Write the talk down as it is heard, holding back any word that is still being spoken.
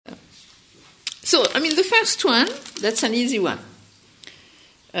So, the first one, that's an easy one.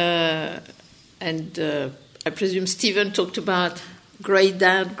 And I presume Stephen talked about great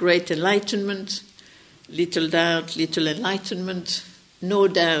doubt, great enlightenment, little doubt, little enlightenment, no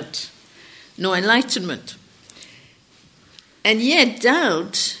doubt, no enlightenment. And yet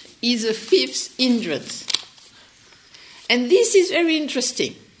doubt is a fifth hindrance. And this is very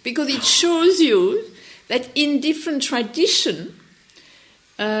interesting because it shows you that in different traditions,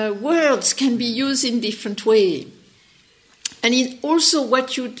 words can be used in different ways. And it's also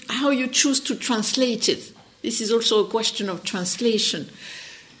how you choose to translate it. This is also a question of translation.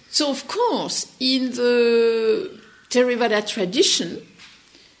 So, of course, in the Theravada tradition,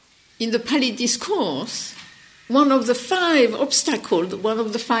 in the Pali discourse, one of the 5 obstacles, one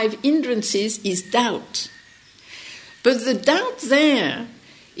of the 5 hindrances is doubt. But the doubt there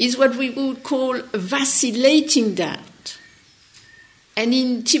is what we would call a vacillating doubt. And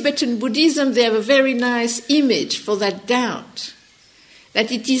in Tibetan Buddhism, they have a very nice image for that doubt,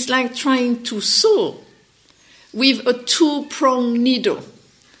 that it is like trying to sew with a 2-pronged needle,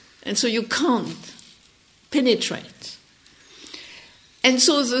 and so you can't penetrate. And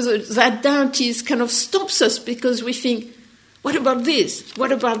so that doubt is kind of stops us because we think, what about this?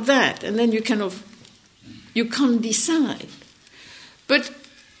 What about that? And then you can't decide. But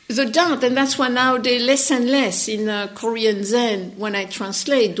the doubt, and that's why nowadays less and less in Korean Zen, when I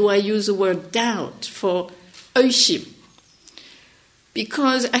translate, do I use the word doubt for oishim.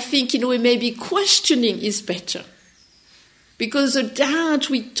 Because I think, maybe questioning is better. Because the doubt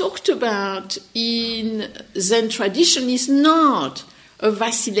we talked about in Zen tradition is not a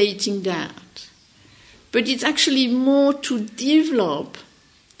vacillating doubt, but it's actually more to develop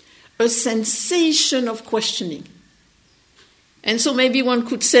a sensation of questioning. And so maybe one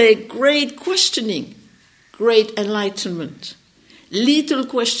could say great questioning, great enlightenment. Little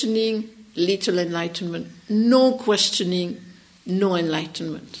questioning, little enlightenment. No questioning, no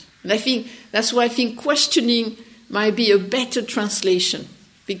enlightenment. And I think that's why I think questioning might be a better translation,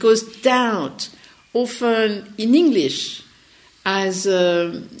 because doubt often in English has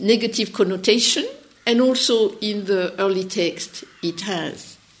a negative connotation, and also in the early text it has.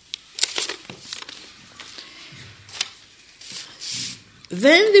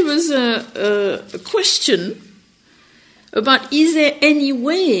 Then there was a question about, is there any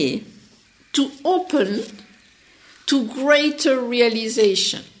way to open to greater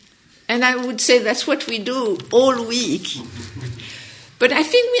realization? And I would say that's what we do all week. But I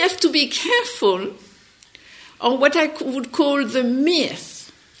think we have to be careful on what I would call the myth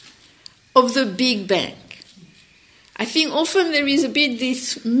of the Big Bang. I think often there is a bit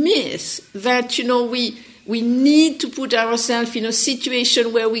this myth that, we need to put ourselves in a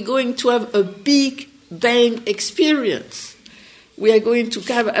situation where we're going to have a Big Bang experience. We are going to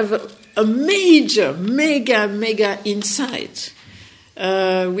have a major, mega insight.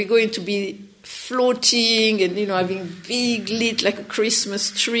 We're going to be floating and, having big lit like a Christmas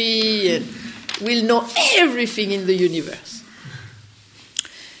tree, and we'll know everything in the universe.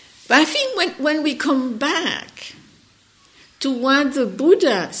 But I think when we come back to what the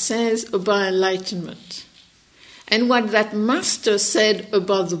Buddha says about enlightenment, and what that master said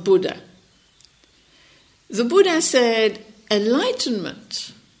about the Buddha said,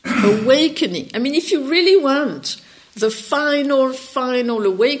 enlightenment, awakening. If you really want the final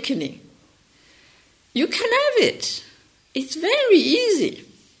awakening, you can have it. It's very easy.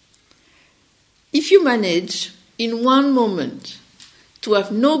 If you manage in one moment to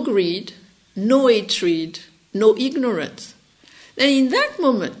have no greed, no hatred, no ignorance, then in that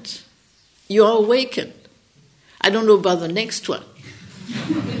moment you are awakened. I don't know about the next one.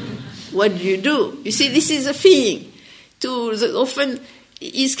 What do? You see, this is a thing. Often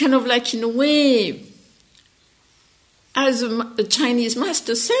it's kind of like, in a way, as a Chinese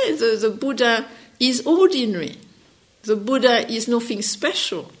master says, the Buddha is ordinary. The Buddha is nothing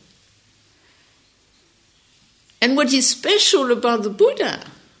special. And what is special about the Buddha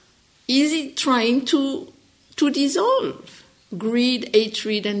is it trying to dissolve greed,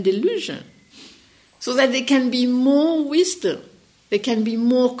 hatred, and delusion, so that there can be more wisdom, there can be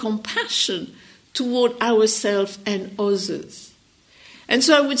more compassion toward ourselves and others. And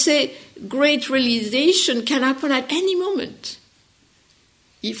so I would say great realization can happen at any moment.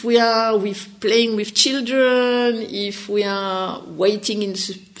 If we are playing with children, if we are waiting in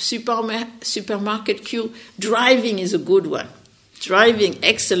supermarket queue, driving is a good one. Driving,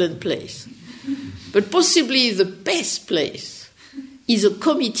 excellent place. But possibly the best place is a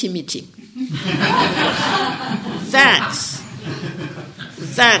committee meeting. That's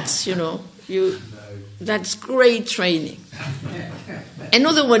that's great training.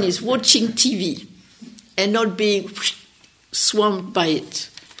 Another one is watching TV and not being swamped by it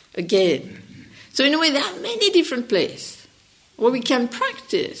again. So in a way, there are many different places where we can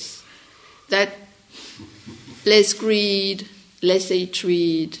practice that less greed, less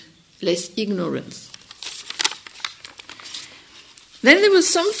hatred, less ignorance. Then there was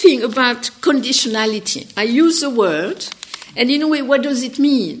something about conditionality. I use the word, and in a way, what does it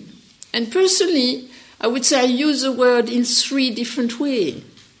mean? And personally, I would say I use the word in 3 different ways.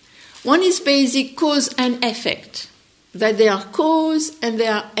 One is basic cause and effect, that they are cause and they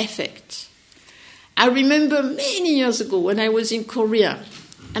are effect. I remember many years ago when I was in Korea,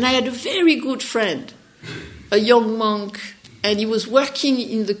 and I had a very good friend, a young monk, and he was working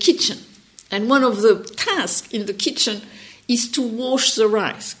in the kitchen. And one of the tasks in the kitchen is to wash the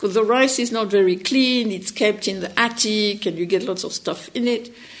rice, because the rice is not very clean, it's kept in the attic, and you get lots of stuff in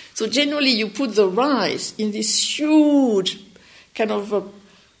it. So generally you put the rice in this huge, kind of a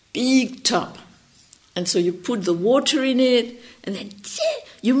big tub. And so you put the water in it, and then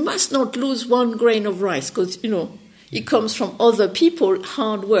you must not lose 1 grain of rice, because, it comes from other people,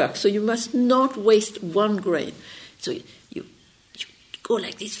 hard work. So you must not waste 1 grain. So you go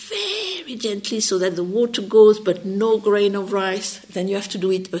like this very gently so that the water goes, but no grain of rice. Then you have to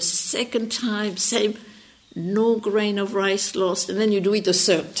do it a second time, same, no grain of rice lost, and then you do it a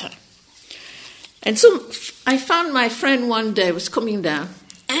third time. And so I found my friend one day was coming down,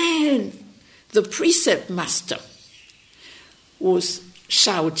 and the precept master was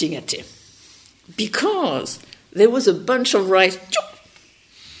shouting at him because there was a bunch of rice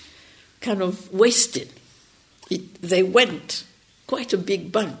kind of wasted. They went, quite a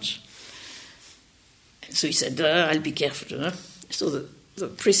big bunch. And so he said, I'll be careful. Huh? So the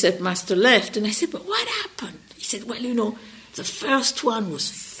precept master left, and I said, but what happened? He said, well, the first one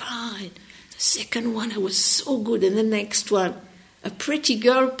was fine. The second one, I was so good. And the next one, a pretty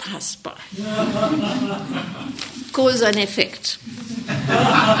girl passed by. Cause and effect.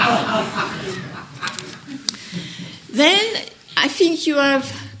 Then I think you have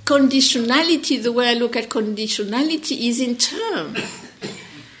conditionality. The way I look at conditionality is in terms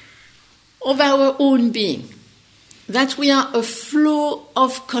of our own being. That we are a flow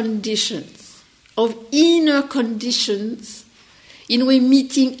of conditions, of inner conditions, in a way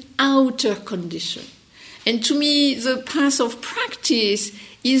meeting outer conditions. And to me, the path of practice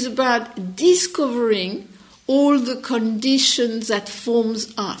is about discovering all the conditions that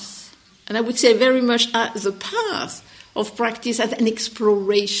forms us. And I would say very much the path of practice as an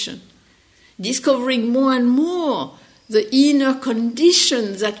exploration, discovering more and more the inner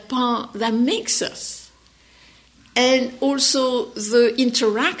conditions that makes us, and also the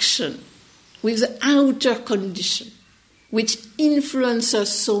interaction with the outer condition, which influence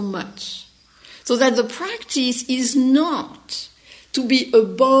us so much. So that the practice is not to be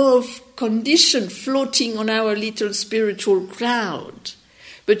above condition floating on our little spiritual cloud,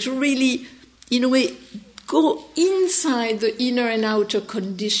 but to really, in a way, go inside the inner and outer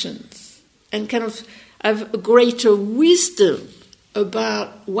conditions and kind of have a greater wisdom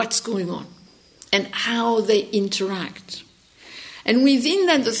about what's going on and how they interact. And within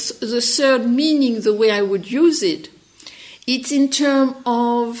that, the third meaning, the way I would use it, it's in terms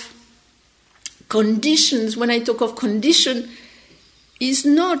of conditions. When I talk of condition, is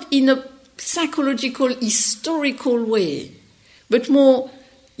not in a psychological, historical way, but more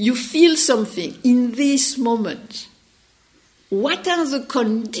you feel something in this moment. What are the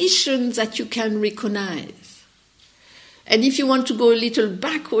conditions that you can recognize? And if you want to go a little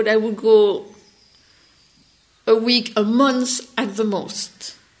backward, I would go a week, a month at the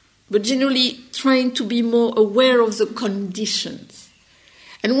most, but generally trying to be more aware of the conditions.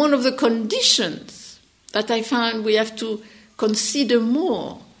 And one of the conditions that I found we have to consider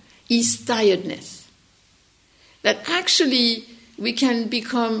more is tiredness. That actually we can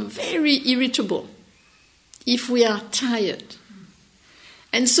become very irritable if we are tired.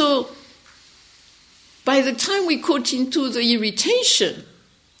 And so by the time we got into the irritation,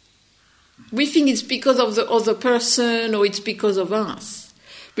 we think it's because of the other person or it's because of us.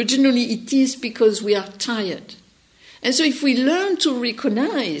 But generally it is because we are tired. And so if we learn to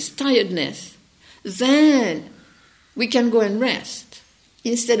recognize tiredness, then we can go and rest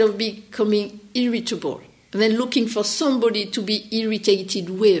instead of becoming irritable and then looking for somebody to be irritated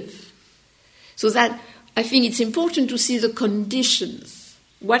with. So that I think it's important to see the conditions.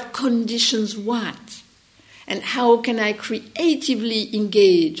 What conditions what? And how can I creatively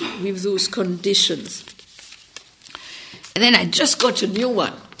engage with those conditions? And then I just got a new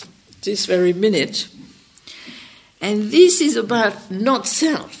one this very minute. And this is about not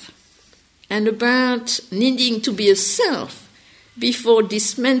self and about needing to be a self before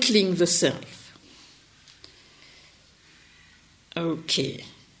dismantling the self. Okay.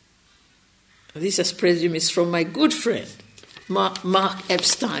 This, I presume, is from my good friend, Mark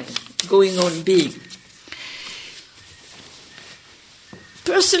Epstein, Going on Being.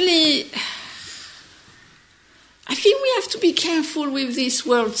 Personally, I think we have to be careful with this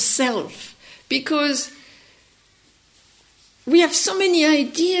word self, because we have so many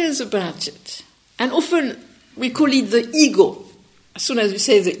ideas about it. And often we call it the ego. As soon as we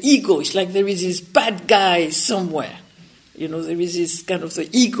say the ego, it's like there is this bad guy somewhere. You know, there is this kind of the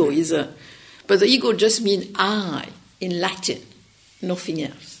ego is a... But the ego just means I in Latin, nothing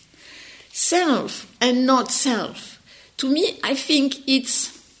else. Self and not self. To me, I think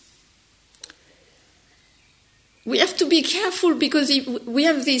we have to be careful, because we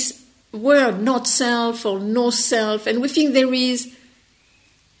have this word, not self or no self, and we think there is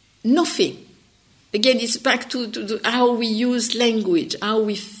nothing. Again, it's back to how we use language, how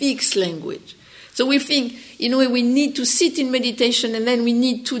we fix language. So we think, in a way, we need to sit in meditation and then we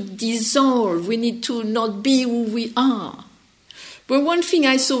need to dissolve, we need to not be who we are. But one thing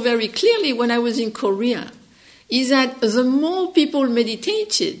I saw very clearly when I was in Korea is that the more people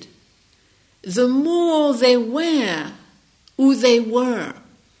meditated, the more they were who they were,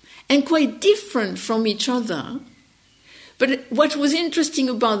 and quite different from each other. But what was interesting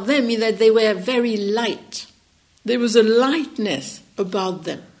about them is that they were very light. There was a lightness about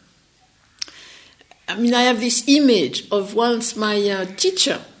them. I mean, I have this image of once my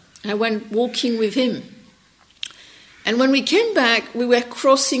teacher. I went walking with him. And when we came back, we were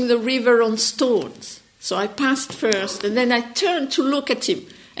crossing the river on stones. So I passed first, and then I turned to look at him.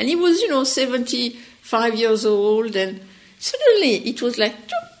 And he was, 75 years old, and suddenly it was like,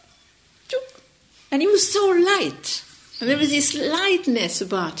 choop, choop. And he was so light. And there was this lightness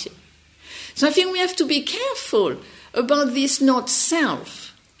about him. So I think we have to be careful about this not self,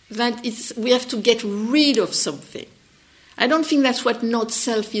 that we have to get rid of something. I don't think that's what not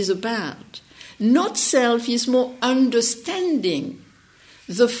self is about. Not self is more understanding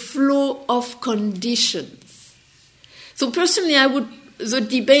the flow of conditions. So personally, the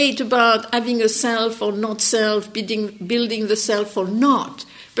debate about having a self or not self, building the self or not,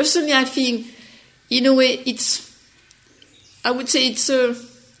 personally I think, in a way, I would say it's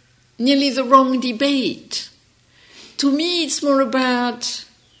nearly the wrong debate. To me, it's more about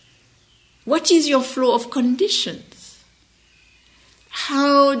what is your flow of conditions?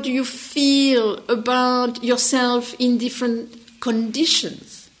 How do you feel about yourself in different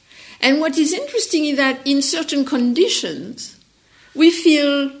conditions? And what is interesting is that in certain conditions, we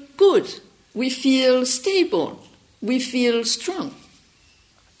feel good, we feel stable, we feel strong,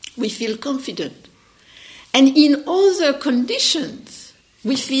 we feel confident. And in other conditions,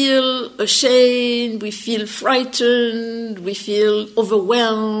 we feel ashamed, we feel frightened, we feel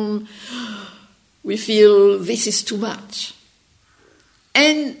overwhelmed, we feel this is too much.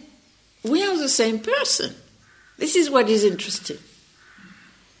 And we are the same person. This is what is interesting.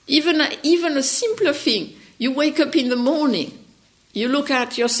 Even a simpler thing, you wake up in the morning, you look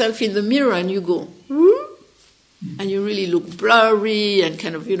at yourself in the mirror and you go, and you really look blurry and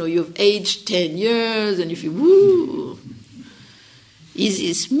kind of, you've aged 10 years and you feel, woo, is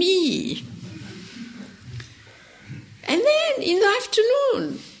this me? And then in the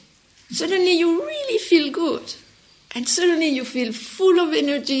afternoon, suddenly you really feel good. And suddenly you feel full of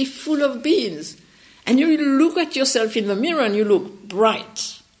energy, full of beings. And you look at yourself in the mirror and you look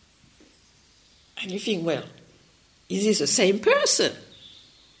bright. And you think, well, is this the same person?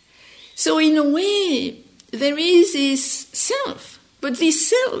 So in a way, there is this self. But this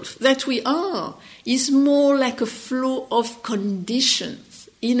self that we are is more like a flow of conditions.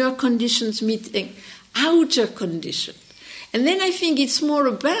 Inner conditions meeting outer conditions. And then I think it's more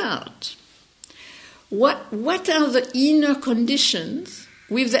about what are the inner conditions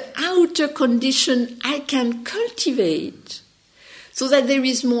with the outer condition I can cultivate so that there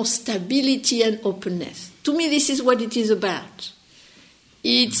is more stability and openness. To me, this is what it is about.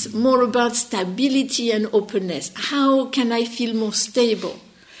 It's more about stability and openness. How can I feel more stable?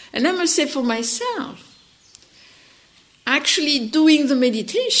 And I must say for myself, actually doing the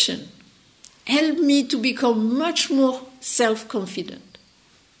meditation helped me to become much more self-confident,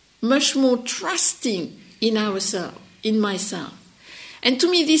 much more trusting in myself. And to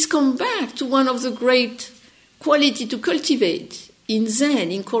me, this comes back to one of the great qualities to cultivate in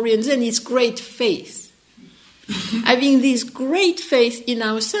Zen, in Korean Zen, is great faith. Having this great faith in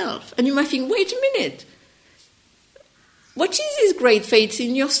ourselves. And you might think, wait a minute, what is this great faith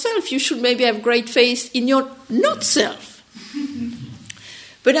in yourself? You should maybe have great faith in your not-self.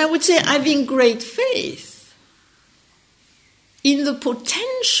 But I would say having great faith in the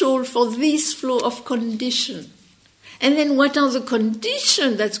potential for this flow of condition. And then what are the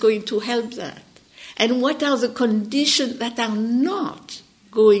conditions that's going to help that? And what are the conditions that are not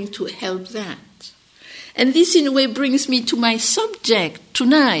going to help that? And this, in a way, brings me to my subject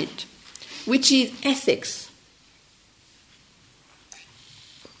tonight, which is ethics.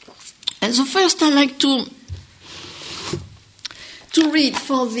 And so first I'd like to read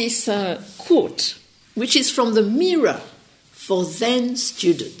for this quote, which is from the Mirror for Zen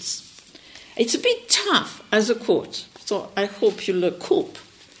Students. It's a bit tough as a quote, so I hope you'll cope.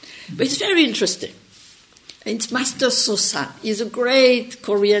 But it's very interesting. It's Master Sosa. He's a great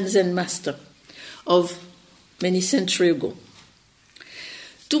Korean Zen master of many centuries ago.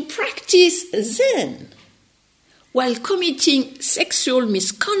 To practice Zen while committing sexual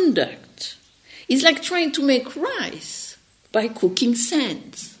misconduct is like trying to make rice by cooking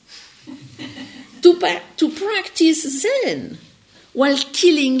sands. To practice Zen while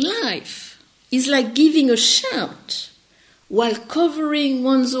killing life is like giving a shout while covering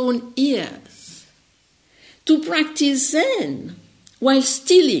one's own ears. To practice Zen while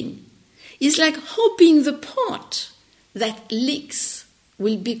stealing is like hoping the pot that leaks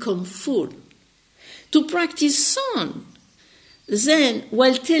will become full. To practice Zen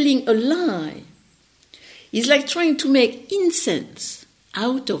while telling a lie is like trying to make incense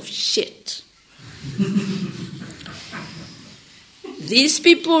out of shit. These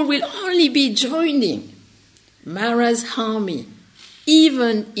people will only be joining Mara's army,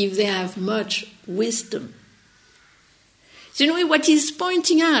 even if they have much wisdom. So, in a way, what he's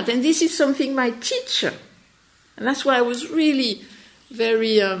pointing out, and this is something my teacher, and that's why I was really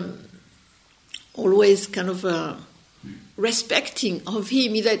very always kind of respecting of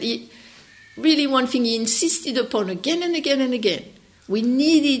him, is that he really, one thing he insisted upon again and again and again, we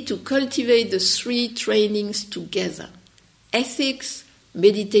needed to cultivate the three trainings together: ethics,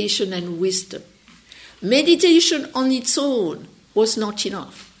 meditation, and wisdom. Meditation on its own was not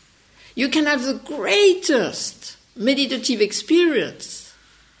enough. You can have the greatest meditative experience.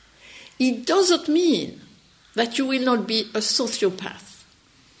 It doesn't mean that you will not be a sociopath.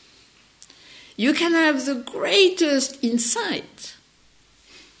 You can have the greatest insight.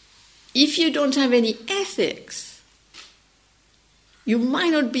 If you don't have any ethics, you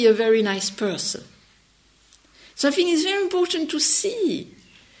might not be a very nice person. So I think it's very important to see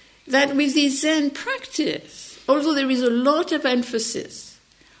that with this Zen practice, although there is a lot of emphasis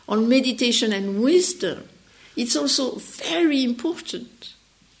on meditation and wisdom, it's also very important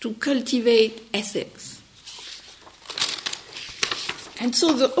to cultivate ethics. And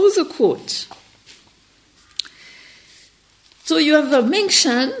so the other quote. So you have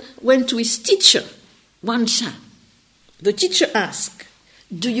Mengshan went to his teacher, Wan Shan. The teacher asked,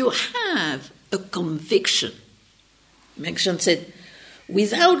 "Do you have a conviction?" Mengshan said,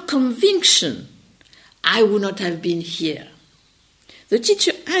 "Without conviction, I would not have been here." The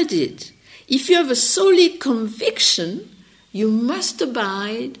teacher added, "If you have a solid conviction, you must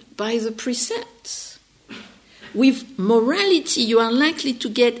abide by the precepts. With morality, you are likely to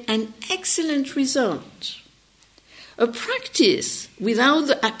get an excellent result. A practice without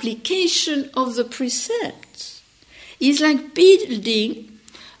the application of the precepts is like building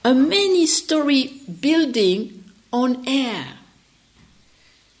a many-story building on air.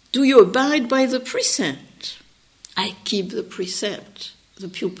 Do you abide by the precept?" "I keep the precept," the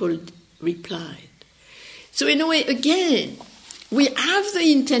pupil replied. So in a way, again, we have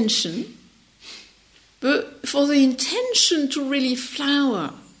the intention, but for the intention to really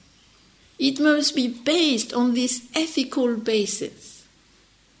flower, it must be based on this ethical basis.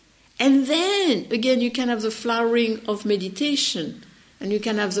 And then, again, you can have the flowering of meditation, and you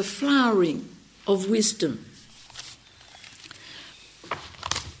can have the flowering of wisdom.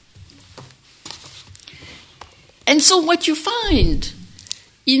 And so what you find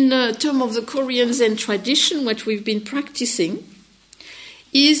in terms of the Korean Zen tradition, what we've been practicing,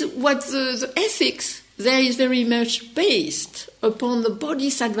 is what the ethics there is very much based upon the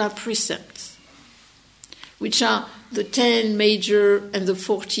Bodhisattva precepts, which are the 10 major and the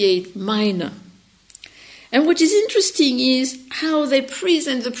 48 minor. And what is interesting is how they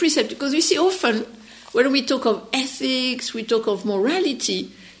present the precept, because you see often when we talk of ethics, we talk of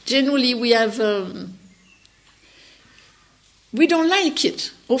morality, generally we have... we don't like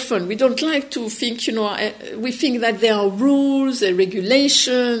it often. We don't like to think, we think that there are rules, there are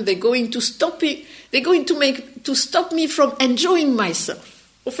regulations, they're going to stop it. They're going to stop me from enjoying myself.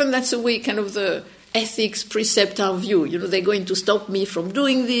 Often that's the way kind of the ethics precept are viewed. They're going to stop me from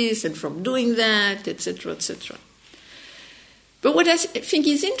doing this and from doing that, etc., etc. But what I think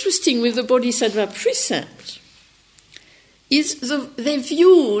is interesting with the Bodhisattva precept they're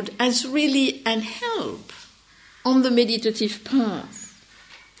viewed as really an help on the meditative path.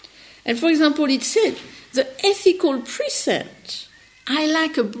 And for example, it said, the ethical precepts are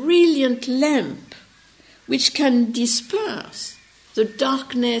like a brilliant lamp which can disperse the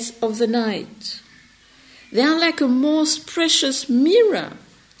darkness of the night. They are like a most precious mirror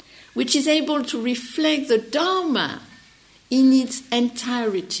which is able to reflect the Dharma in its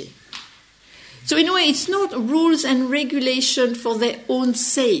entirety. So in a way, it's not rules and regulation for their own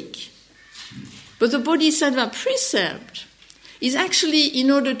sake, but the Bodhisattva precept is actually in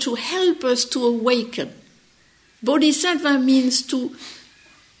order to help us to awaken. Bodhisattva means to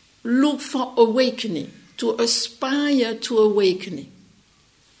look for awakening, to aspire to awakening.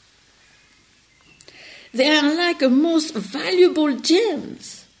 They are like a most valuable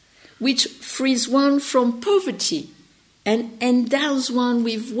gems which frees one from poverty and endows one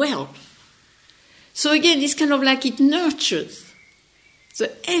with wealth. So again, it's kind of like it nurtures.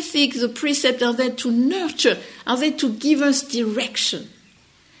 The ethics, the precepts are there to nurture, are there to give us direction,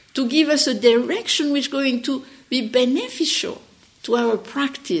 to give us a direction which is going to be beneficial to our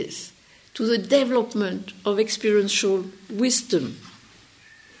practice, to the development of experiential wisdom.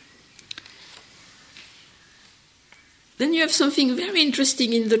 Then you have something very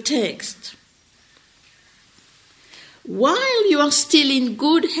interesting in the text. While you are still in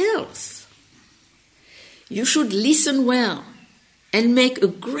good health, you should listen well and make a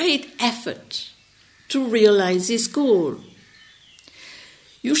great effort to realize this goal.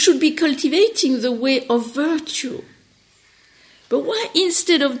 You should be cultivating the way of virtue. But why,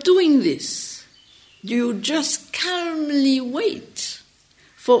 instead of doing this, do you just calmly wait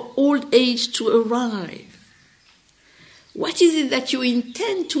for old age to arrive? What is it that you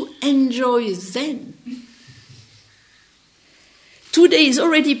intend to enjoy then? Today is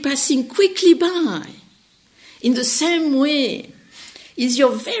already passing quickly by. In the same way, is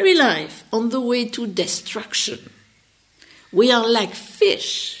your very life on the way to destruction. We are like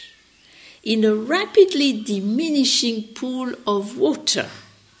fish in a rapidly diminishing pool of water.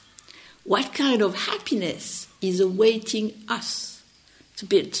 What kind of happiness is awaiting us? It's a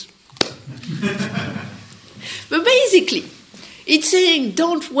bit. But basically, it's saying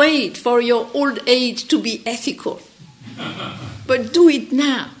don't wait for your old age to be ethical, but do it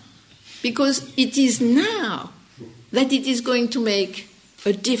now, because it is now that it is going to make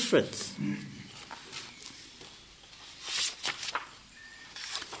a difference.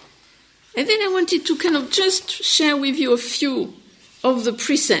 And then I wanted to kind of just share with you a few of the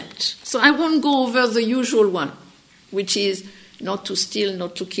precepts. So I won't go over the usual one, which is not to steal,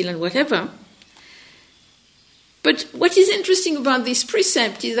 not to kill, and whatever. But what is interesting about this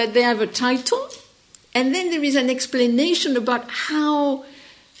precept is that they have a title, and then there is an explanation about how,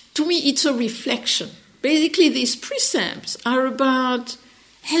 to me, it's a reflection. Basically, these precepts are about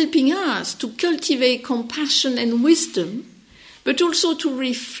helping us to cultivate compassion and wisdom, but also to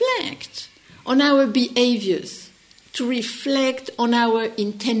reflect on our behaviors, to reflect on our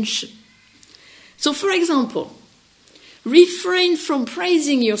intention. So, for example, refrain from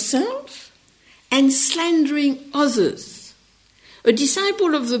praising yourself and slandering others. A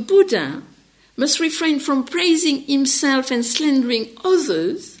disciple of the Buddha must refrain from praising himself and slandering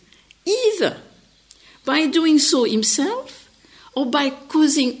others, either by doing so himself or by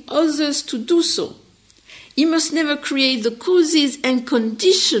causing others to do so. He must never create the causes and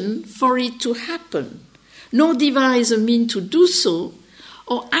conditions for it to happen, nor devise a means to do so,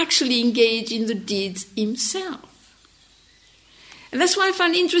 or actually engage in the deeds himself. And that's why I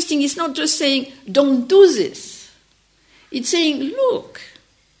find interesting, it's not just saying, don't do this. It's saying, look,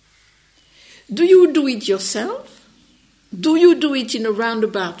 do you do it yourself? Do you do it in a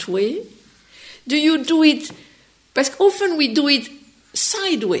roundabout way? Do you do it, because often we do it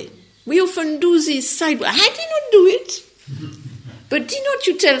sideways. We often do this sideways. I did not do it. But did not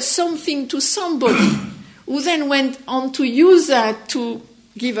you tell something to somebody who then went on to use that to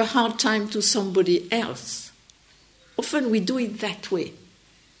give a hard time to somebody else? Often we do it that way.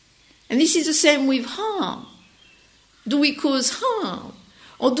 And this is the same with harm. Do we cause harm?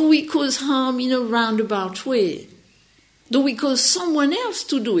 Or do we cause harm in a roundabout way? Do we cause someone else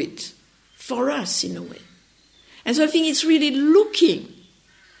to do it for us in a way? And so I think it's really looking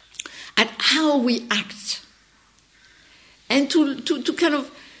at how we act and to kind of,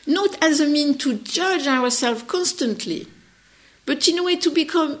 not as a mean to judge ourselves constantly, but in a way to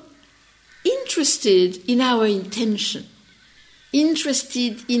become interested in our intention,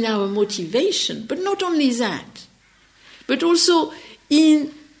 interested in our motivation, but not only that, but also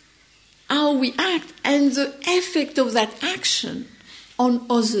in how we act and the effect of that action on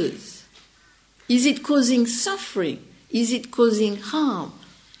others. Is it causing suffering? Is it causing harm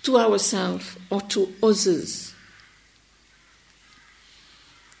to ourselves or to others?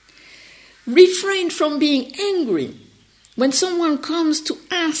 Refrain from being angry. When someone comes to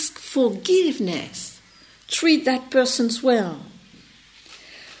ask forgiveness, treat that person well.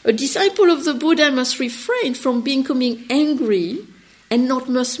 A disciple of the Buddha must refrain from becoming angry and not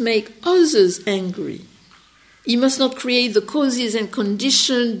must make others angry. He must not create the causes and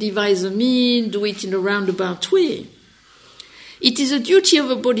conditions, devise a mean, do it in a roundabout way. It is a duty of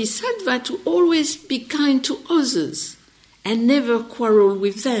a bodhisattva to always be kind to others and never quarrel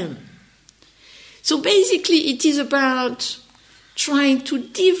with them. So basically it is about trying to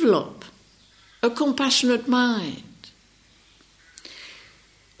develop a compassionate mind.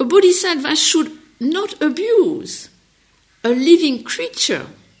 A bodhisattva should not abuse a living creature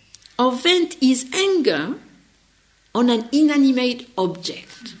or vent his anger on an inanimate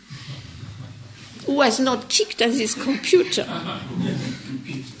object who has not kicked at his computer.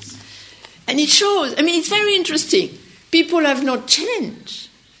 And it shows, it's very interesting. People have not changed.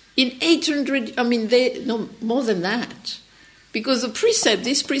 In 800, more than that. Because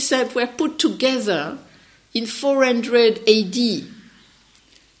these precepts were put together in 400 AD.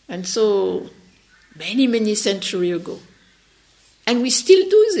 And so, many, many centuries ago. And we still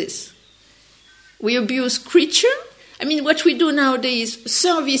do this. We abuse creature. What we do nowadays is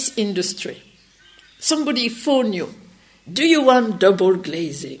service industry. Somebody phone you. Do you want double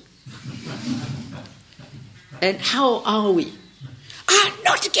glazing? And how are we?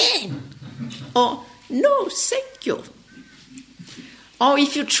 Not again. Or, no, thank you. Or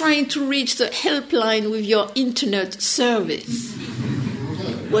if you're trying to reach the helpline with your internet service,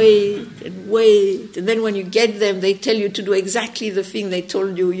 wait, and then when you get them, they tell you to do exactly the thing they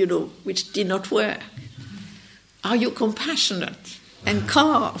told you, which did not work. Are you compassionate and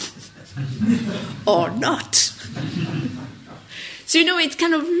calm? Or not? So, it's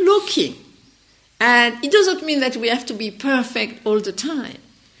kind of looking. And it doesn't mean that we have to be perfect all the time.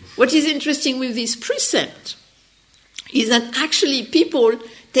 What is interesting with this precept is that actually people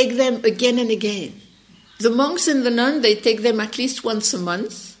take them again and again. The monks and the nuns, they take them at least once a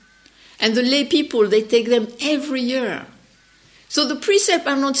month. And the lay people, they take them every year. So the precepts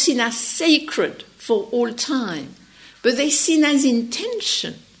are not seen as sacred for all time, but they're seen as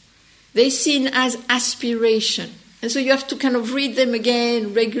intention. They're seen as aspiration. And so you have to kind of read them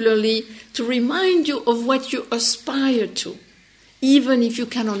again regularly to remind you of what you aspire to, even if you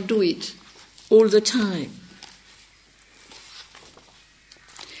cannot do it all the time.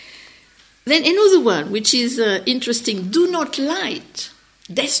 Then another one, which is interesting, do not light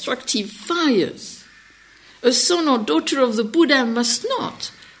destructive fires. A son or daughter of the Buddha must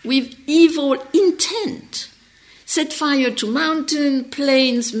not, with evil intent, set fire to mountain,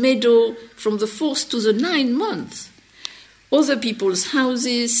 plains, meadow, from the 4th to the 9th month. Other people's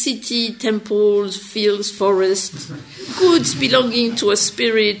houses, city, temples, fields, forests, goods belonging to a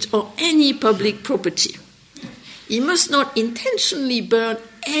spirit or any public property. He must not intentionally burn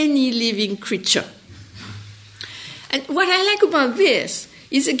any living creature. And what I like about this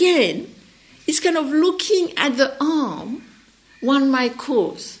is, again, it's kind of looking at the harm one might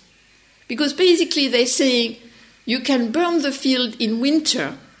cause. Because basically they're saying you can burn the field in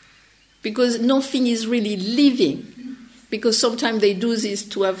winter because nothing is really living. Because sometimes they do this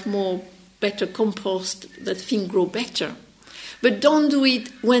to have better compost, that things grow better. But don't do it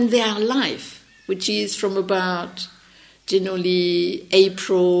when they are alive, which is from about generally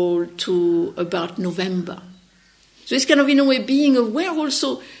April to about November. So it's kind of, in a way, being aware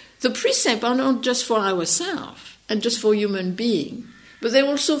also. The precepts are not just for ourselves and just for human beings, but they're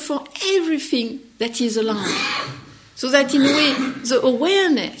also for everything that is alive. So that, in a way, the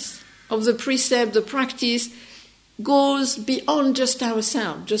awareness of the precept, the practice, goes beyond just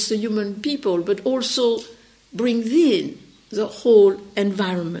ourselves, just the human people, but also brings in the whole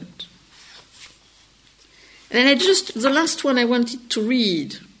environment. And the last one I wanted to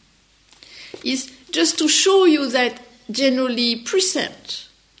read is just to show you that generally precepts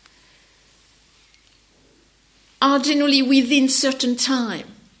are generally within certain time.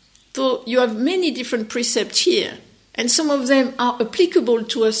 So you have many different precepts here, and some of them are applicable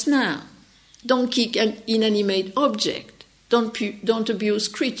to us now. Don't kick an inanimate object. Don't abuse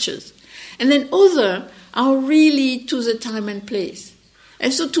creatures. And then other are really to the time and place.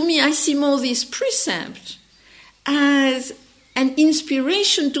 And so to me, I see more this precept as an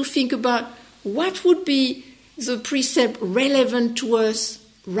inspiration to think about what would be the precept relevant to us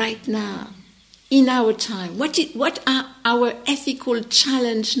right now, in our time. What are our ethical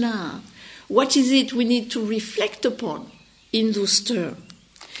challenge now? What is it we need to reflect upon in those terms?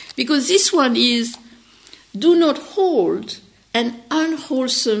 Because this one is do not hold an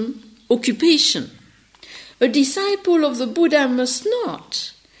unwholesome occupation. A disciple of the Buddha must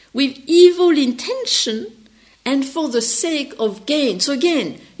not, with evil intention and for the sake of gain. So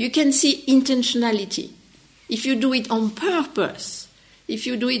again, you can see intentionality. If you do it on purpose, if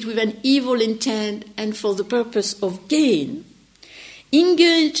you do it with an evil intent and for the purpose of gain,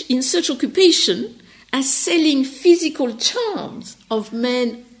 engage in such occupation as selling physical charms of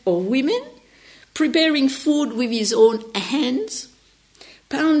men or women, preparing food with his own hands,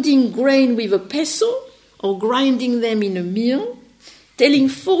 pounding grain with a pestle or grinding them in a mill, telling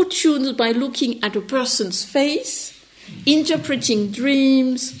fortunes by looking at a person's face, interpreting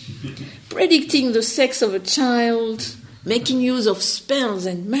dreams, predicting the sex of a child, making use of spells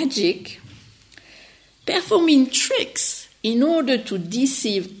and magic, performing tricks in order to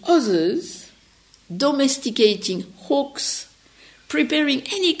deceive others, domesticating hawks, preparing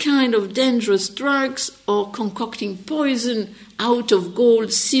any kind of dangerous drugs or concocting poison out of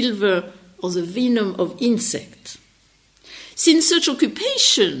gold, silver, or the venom of insects. Since such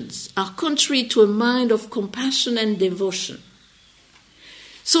occupations are contrary to a mind of compassion and devotion.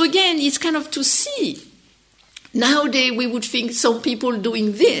 So again, it's kind of to see. Nowadays, we would think some people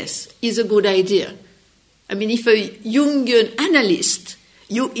doing this is a good idea. I mean, if a Jungian analyst,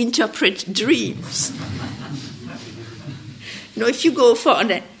 you interpret dreams. If you go for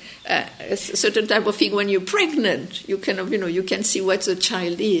a certain type of thing when you're pregnant, you can see what the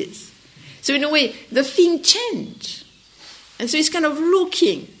child is. So in a way, the thing changed. And so it's kind of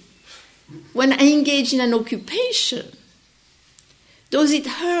looking, when I engage in an occupation, does it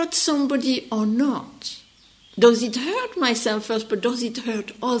hurt somebody or not? Does it hurt myself first, but does it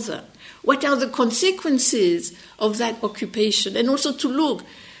hurt others? What are the consequences of that occupation? And also to look,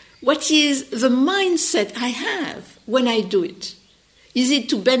 what is the mindset I have when I do it? Is it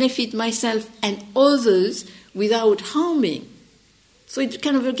to benefit myself and others without harming? So it's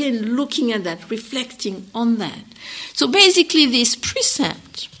kind of, again, looking at that, reflecting on that. So basically these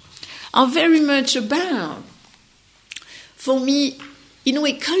precepts are very much about, for me, in a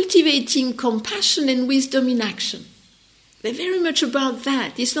way, cultivating compassion and wisdom in action. They're very much about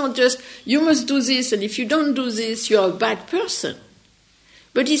that. It's not just, you must do this, and if you don't do this, you're a bad person.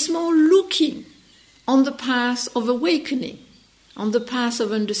 But it's more looking on the path of awakening, on the path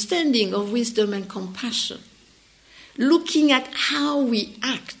of understanding, of wisdom and compassion. Looking at how we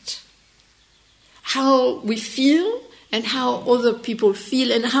act, how we feel, and how other people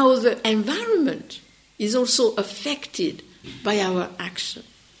feel, and how the environment is also affected by our action.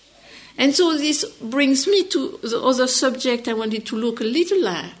 And so this brings me to the other subject I wanted to look a little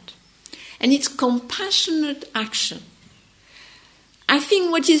at, and it's compassionate action. I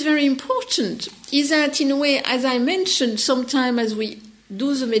think what is very important is that, in a way, as I mentioned, sometimes as we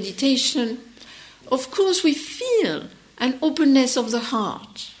do the meditation, of course we feel an openness of the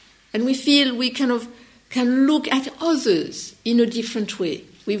heart, and we feel we kind of can look at others in a different way,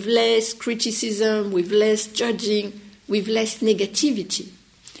 with less criticism, with less judging, with less negativity.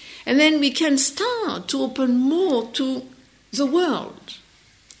 And then we can start to open more to the world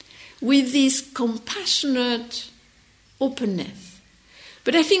with this compassionate openness.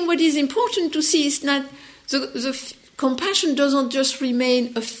 But I think what is important to see is that the compassion doesn't just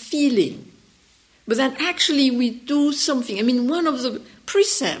remain a feeling, but that actually we do something. I mean, one of the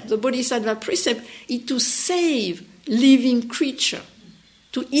precepts, the Bodhisattva precept, is to save living creature,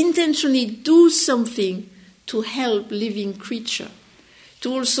 to intentionally do something to help living creature,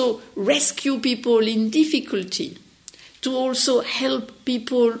 to also rescue people in difficulty, to also help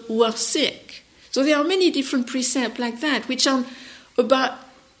people who are sick. So there are many different precepts like that, which are about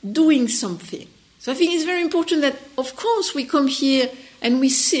doing something. So I think it's very important that, of course, we come here and we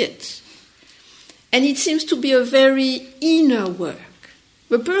sit. And it seems to be a very inner work.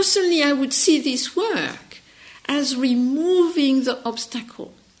 But personally, I would see this work as removing the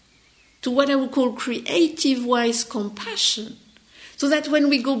obstacle to what I would call creative-wise compassion, so that when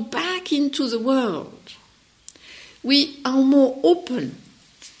we go back into the world, we are more open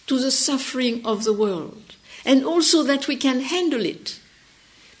to the suffering of the world, and also that we can handle it.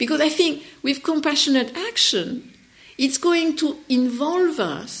 Because I think with compassionate action, it's going to involve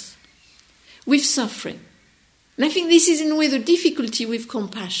us with suffering. And I think this is in a way the difficulty with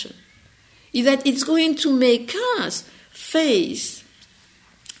compassion, is that it's going to make us face,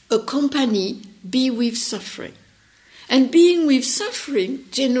 accompany, be with suffering. And being with suffering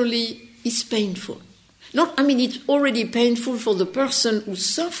generally is painful. It's already painful for the person who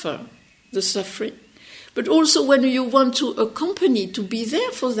suffers the suffering, but also when you want to accompany, to be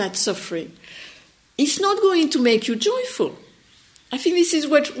there for that suffering, it's not going to make you joyful. I think this is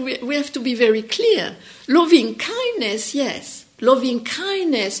what we have to be very clear. Loving kindness, yes. Loving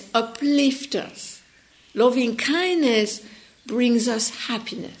kindness uplifts us. Loving kindness brings us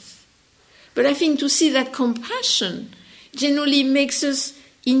happiness. But I think to see that compassion generally makes us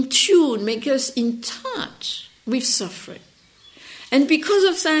in tune, makes us in touch with suffering. And because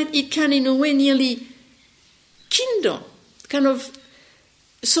of that, it can in a way nearly kindle kind of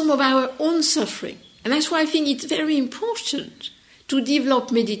some of our own suffering. And that's why I think it's very important to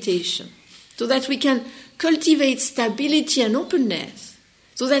develop meditation, so that we can cultivate stability and openness,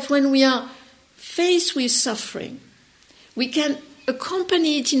 so that when we are faced with suffering, we can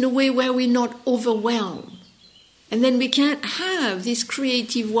accompany it in a way where we're not overwhelmed. And then we can have this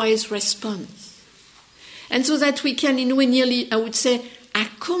creative, wise response. And so that we can, in a way, nearly, I would say,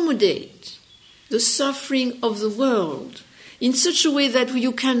 accommodate the suffering of the world in such a way that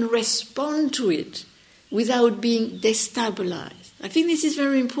you can respond to it without being destabilized. I think this is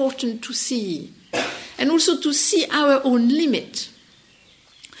very important to see. And also to see our own limit.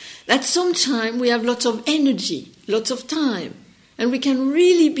 That sometimes we have lots of energy, lots of time, and we can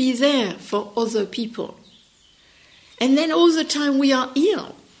really be there for other people. And then all the time we are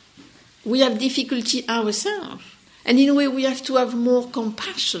ill. We have difficulty ourselves. And in a way we have to have more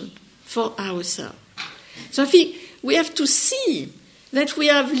compassion for ourselves. So I think we have to see that we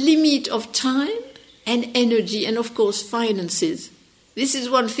have limit of time and energy and of course finances. This is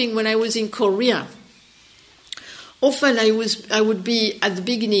one thing when I was in Korea. Often I would be at the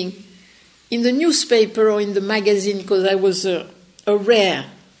beginning in the newspaper or in the magazine because I was a rare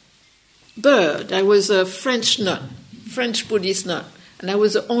bird. I was a French nun, French Buddhist nun, and I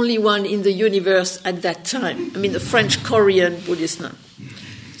was the only one in the universe at that time. I mean, the French-Korean Buddhist nun.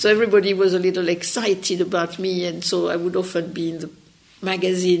 So everybody was a little excited about me, and so I would often be in the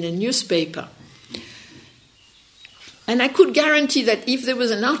magazine and newspaper. And I could guarantee that if there was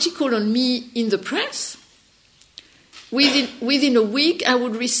an article on me in the press, within a week I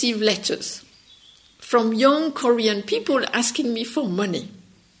would receive letters from young Korean people asking me for money.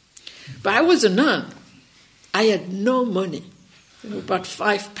 But I was a nun. I had no money, about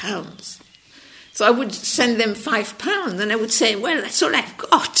 £5. So I would send them £5 and I would say, well, that's all I've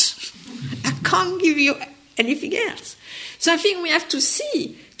got. I can't give you anything else. So I think we have to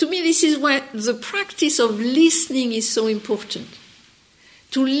see. To me, this is where the practice of listening is so important.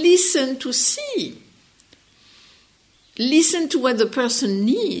 To listen, to see. Listen to what the person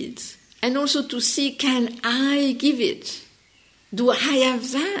needs. And also to see, can I give it? Do I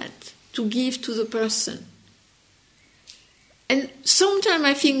have that to give to the person? And sometimes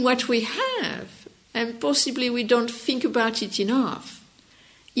I think what we have, and possibly we don't think about it enough,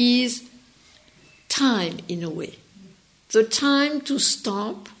 is time in a way. The time to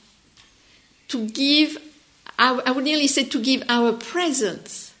stop, to give, I would nearly say to give our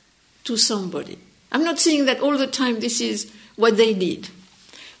presence to somebody. I'm not saying that all the time this is what they need,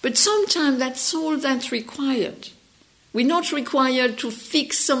 but sometimes that's all that's required. We're not required to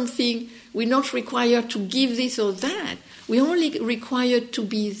fix something, we're not required to give this or that, we're only required to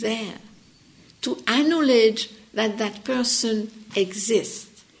be there, to acknowledge that that person exists.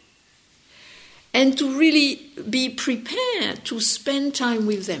 And to really be prepared to spend time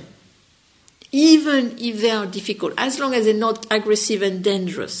with them, even if they are difficult, as long as they're not aggressive and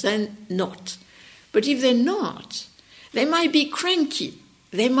dangerous, and not. But if they're not, they might be cranky,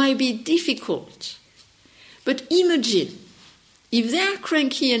 they might be difficult. But imagine, if they are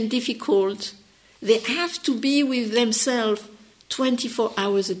cranky and difficult, they have to be with themselves 24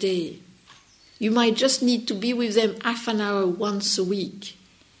 hours a day. You might just need to be with them half an hour once a week.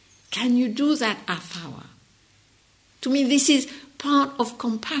 Can you do that half hour? To me, this is part of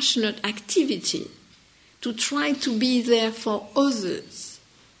compassionate activity, to try to be there for others.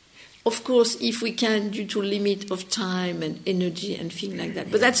 Of course, if we can, due to limit of time and energy and things like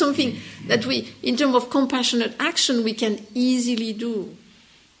that. But that's something that we, in terms of compassionate action, we can easily do.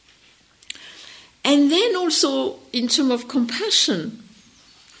 And then also, in terms of compassion,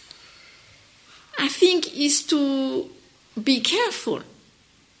 I think is to be careful,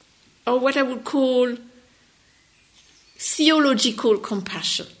 or what I would call theological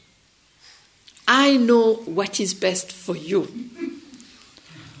compassion. I know what is best for you.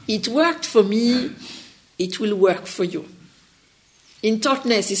 It worked for me, it will work for you.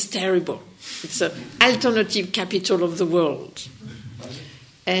 Intentness is terrible. It's an alternative capital of the world.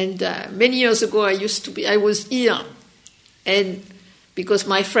 And many years ago I was ill, and because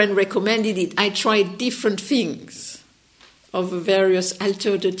my friend recommended it, I tried different things of a various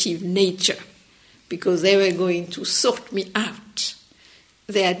alternative nature, because they were going to sort me out.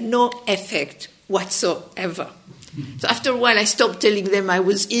 They had no effect whatsoever. So after a while, I stopped telling them I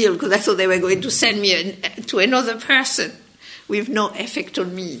was ill because I thought they were going to send me to another person with no effect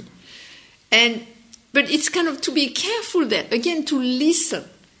on me. But it's kind of to be careful there, again, to listen.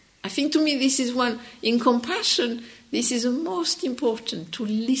 I think to me this is one, in compassion, this is the most important, to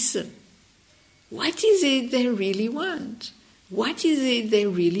listen. What is it they really want? What is it they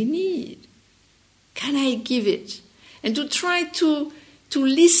really need? Can I give it? And to try to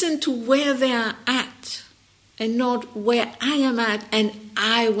listen to where they are at and not where I am at and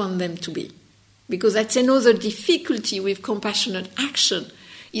I want them to be. Because that's another difficulty with compassionate action,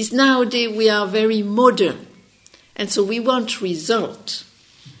 is nowadays we are very modern. And so we want result.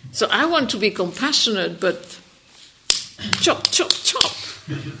 So I want to be compassionate, but chop, chop, chop.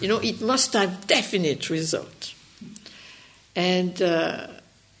 It must have definite result. And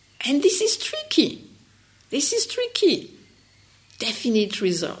this is tricky. This is tricky. Definite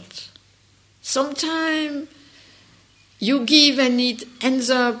result. Sometimes you give and it ends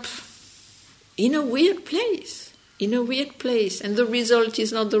up in a weird place. And the result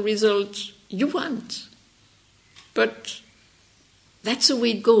is not the result you want. But that's the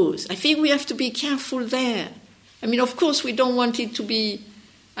way it goes. I think we have to be careful there. I mean, of course, we don't want it to be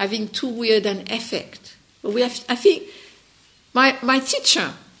having too weird an effect. But I think my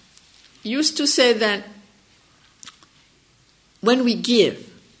teacher used to say that when we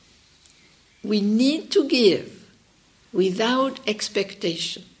give, we need to give without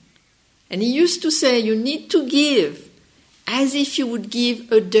expectation. And he used to say you need to give as if you would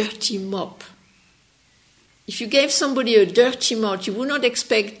give a dirty mop. If you gave somebody a dirty mop, you would not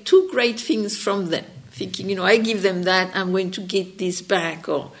expect too great things from them, thinking, I give them that, I'm going to get this back,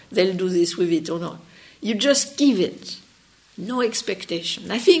 or they'll do this with it or not. You just give it. No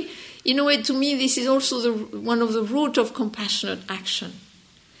expectation. I think, in a way, to me, this is also one of the root of compassionate action,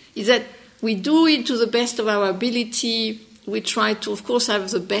 is that we do it to the best of our ability. We try to, of course, have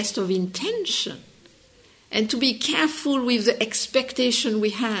the best of intention and to be careful with the expectation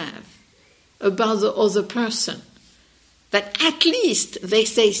we have about the other person, that at least they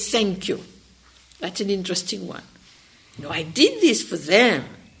say thank you. That's an interesting one. I did this for them.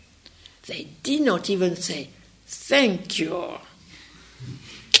 They did not even say thank you.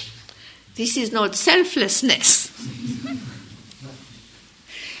 This is not selflessness.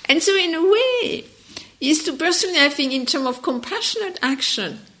 And so in a way, is to personally, I think, in terms of compassionate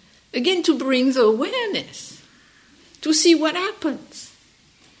action, again, to bring the awareness, to see what happens.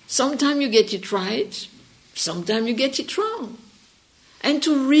 Sometimes you get it right, sometimes you get it wrong, and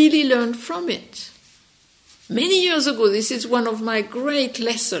to really learn from it. Many years ago, this is one of my great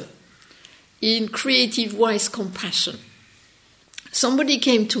lessons in creative wise compassion. Somebody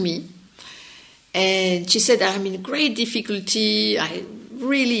came to me and she said, I'm in great difficulty, I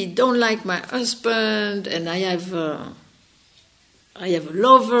really don't like my husband, and I have a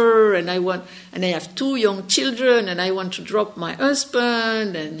lover, and I have 2 young children, and I want to drop my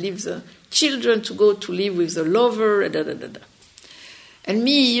husband and leave the children to go to live with the lover, and And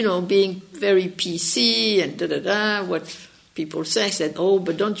me, being very PC and what people say, I said,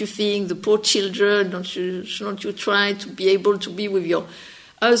 but don't you think the poor children, shouldn't you try to be able to be with your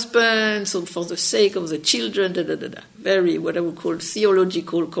husband, so for the sake of the children, Very, what I would call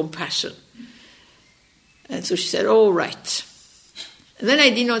theological compassion. And so she said, right. And then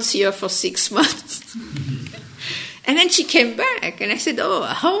I did not see her for 6 months. And then she came back, and I said,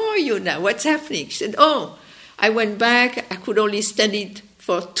 how are you now? What's happening? She said, I went back, I could only stand it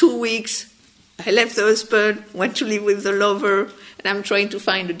for 2 weeks. I left the husband, went to live with the lover, and I'm trying to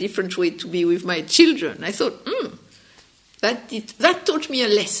find a different way to be with my children. I thought, that taught me a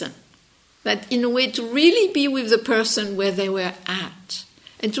lesson. That in a way to really be with the person where they were at,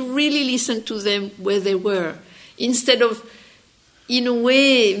 and to really listen to them where they were, instead of, in a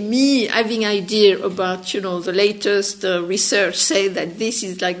way, me having idea about, the latest research say that this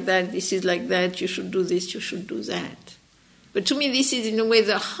is like that, you should do this, you should do that. But to me, this is in a way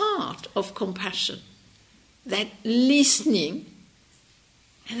the heart of compassion, that listening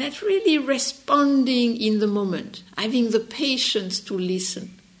and that really responding in the moment, having the patience to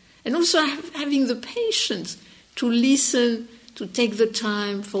listen, and also having the patience to listen, to take the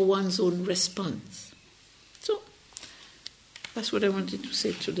time for one's own response. So that's what I wanted to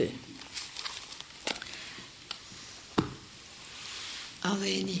say today. Are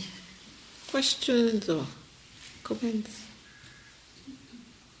there any questions or comments?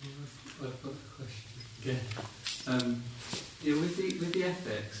 I've got a question again. With the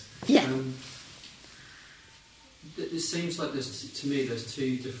ethics, it seems like there's two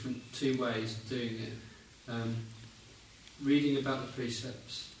ways of doing it. Reading about the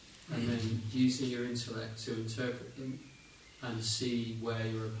precepts and then using your intellect to interpret them and see where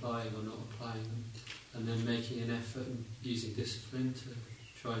you're applying or not applying them, and then making an effort and using discipline to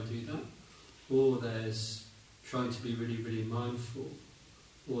try and do that. Or there's trying to be really, really mindful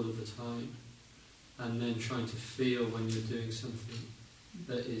all of the time, and then trying to feel when you're doing something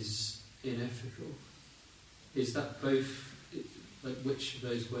that is unethical. Is that both, like, which of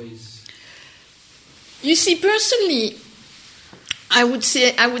those ways? You see, personally, I would say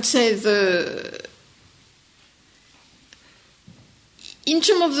in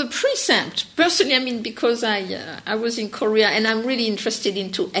terms of the precept, personally, I mean, because I was in Korea and I'm really interested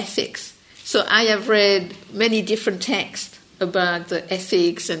into ethics. So I have read many different texts about the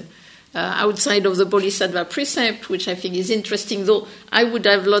ethics and outside of the Bodhisattva precept, which I think is interesting, though I would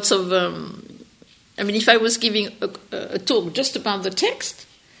have lots of... if I was giving a talk just about the text,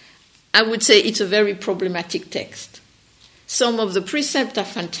 I would say it's a very problematic text. Some of the precepts are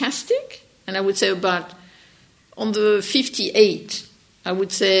fantastic, and I would say about, on the 58, I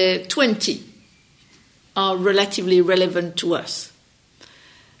would say 20 are relatively relevant to us.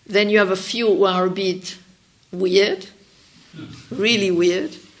 Then you have a few who are a bit weird, really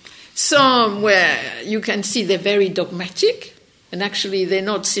weird. Some where you can see they're very dogmatic, and actually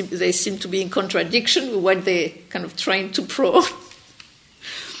they seem to be in contradiction with what they're kind of trying to prove.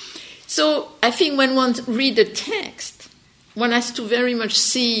 So I think when one reads a text, one has to very much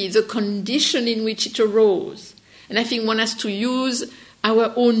see the condition in which it arose. And I think one has to use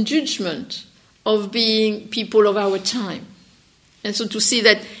our own judgment of being people of our time. And so to see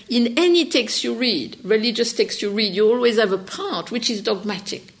that in any text you read, religious text you read, you always have a part which is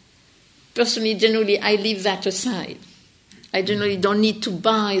dogmatic. Personally, generally, I leave that aside. I generally don't need to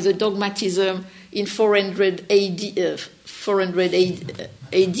buy the dogmatism in 400 AD. 400 AD.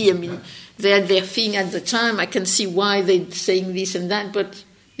 I mean, they had their thing at the time. I can see why they're saying this and that, but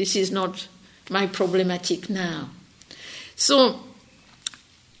this is not my problematic now. So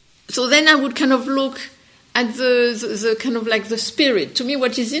then I would kind of look at the kind of like the spirit. To me,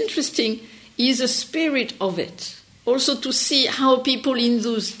 what is interesting is the spirit of it. Also to see how people in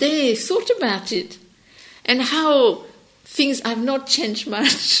those days thought about it and how things have not changed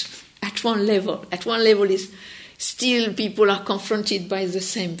much at one level. At one level is still people are confronted by the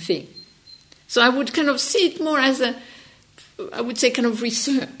same thing. So I would kind of see it more as I would say kind of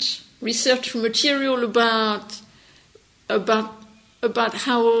research material about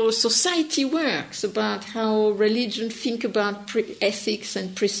how society works, about how religion think about ethics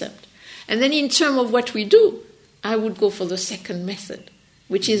and precept. And then in terms of what we do, I would go for the second method,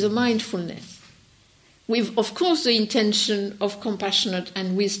 which is a mindfulness, with, of course, the intention of compassionate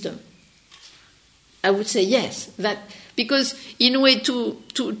and wisdom. I would say yes, that because in a way to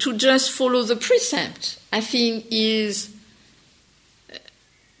just follow the precept, I think is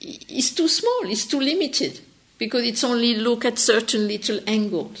too small, is too limited, because it's only look at certain little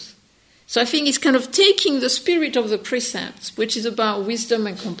angles. So I think it's kind of taking the spirit of the precepts, which is about wisdom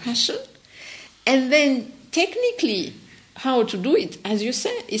and compassion, and then technically how to do it, as you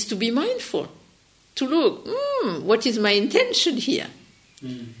said, is to be mindful, to look, what is my intention here?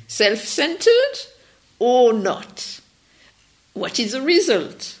 Self-centered or not? What is the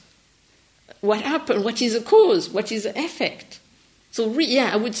result? What happened? What is the cause? What is the effect? So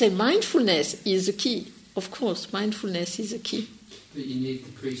I would say mindfulness is the key. Of course, mindfulness is a key. But you need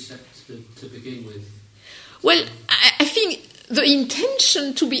the precept to begin with. Well, I think the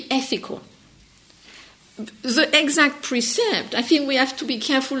intention to be ethical, the exact precept, I think we have to be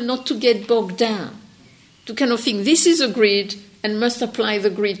careful not to get bogged down, to kind of think this is a grid and must apply the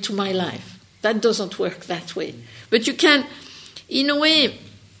grid to my life. That doesn't work that way. But you can, in a way,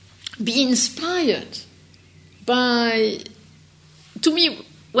 be inspired by, to me,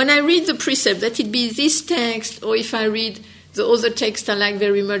 when I read the precept, that it be this text, or if I read the other text I like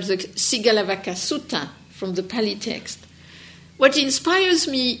very much, the Sigalavaka Sutta from the Pali text, what inspires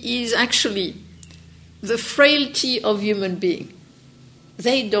me is actually the frailty of human beings.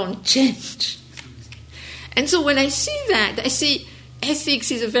 They don't change. And so when I see that, I see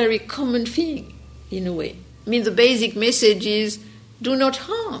ethics is a very common thing, in a way. I mean, the basic message is, do not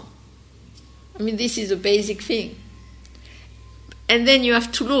harm. I mean, this is a basic thing. And then you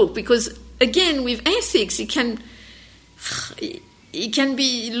have to look, because again, with ethics, it can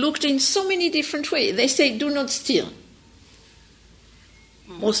be looked in so many different ways. They say, do not steal.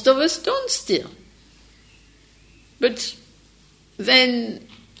 Most of us don't steal. But then,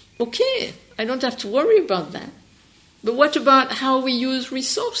 okay, I don't have to worry about that. But what about how we use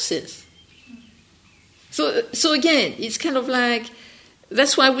resources? So again, it's kind of like,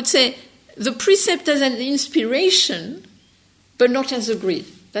 that's why I would say the precept as an inspiration, but not as a grid.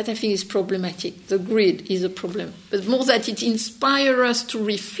 That I think is problematic. The grid is a problem. But more that it inspires us to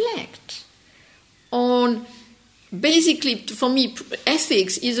reflect on, basically, for me,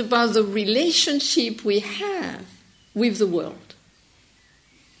 ethics is about the relationship we have with the world.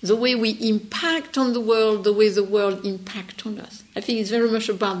 The way we impact on the world, the way the world impacts on us. I think it's very much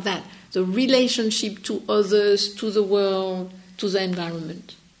about that. The relationship to others, to the world, to the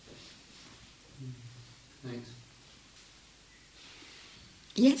environment. Thanks.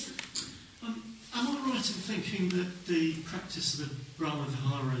 Yes? Am I right in thinking that the practice of the Brahma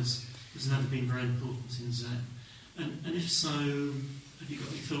Viharas has never been very important in Zen? And if so, have you got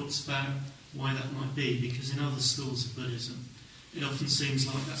any thoughts about why that might be? Because in other schools of Buddhism, it often seems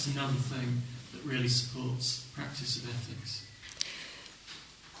like that's another thing that really supports practice of ethics.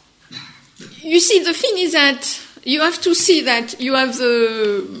 You see, the thing is that you have to see that you have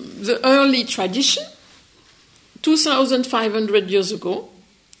the early tradition, 2,500 years ago,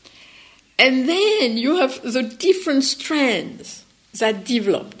 and then you have the different strands that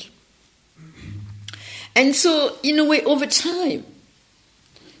developed. And so, in a way, over time,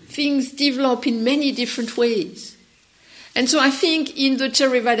 things develop in many different ways. And so I think in the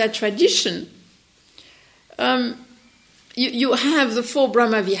Theravada tradition, you have the 4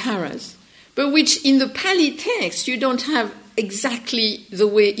 Brahma Viharas, but which in the Pali text you don't have exactly the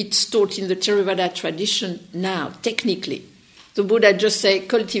way it's taught in the Theravada tradition now, technically. The Buddha just said,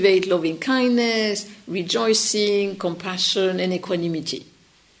 cultivate loving kindness, rejoicing, compassion, and equanimity.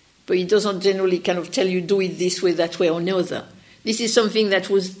 But he doesn't generally kind of tell you, do it this way, that way, or another. This is something that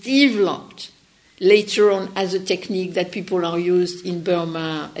was developed later on as a technique that people are used in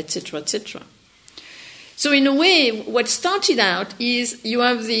Burma, etc., etc. So in a way, what started out is you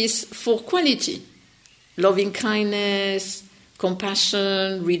have this 4 quality: loving kindness,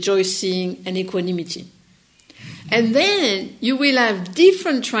 compassion, rejoicing, and equanimity. And then you will have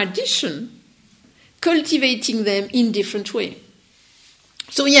different tradition cultivating them in different way.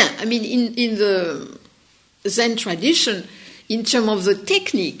 So yeah, I mean, in the Zen tradition, in terms of the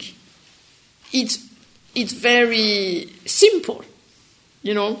technique, it's very simple,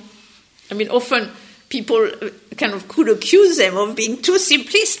 you know. I mean, often people kind of could accuse them of being too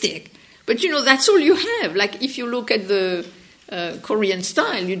simplistic. But, you know, that's all you have. Like, if you look at the Korean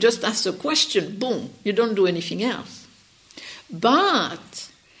style, you just ask a question, boom, you don't do anything else. But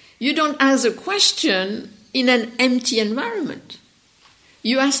you don't ask a question in an empty environment.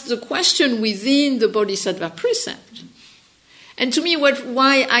 You ask the question within the Bodhisattva precept. And to me,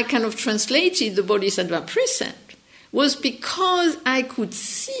 why I kind of translated the Bodhisattva precept was because I could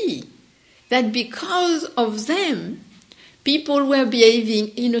see that because of them, people were behaving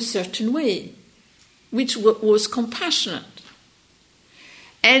in a certain way, which was compassionate.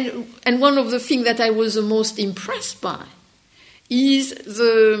 And one of the things that I was the most impressed by is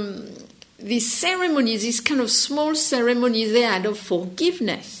these ceremonies, these kind of small ceremonies they had of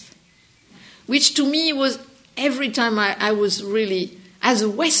forgiveness, which to me was, every time I was really, as a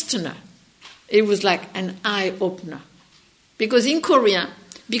Westerner, it was like an eye-opener. Because in Korea,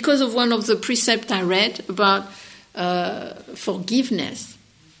 because of one of the precepts I read about forgiveness,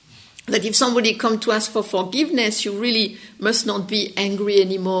 that if somebody comes to ask for forgiveness, you really must not be angry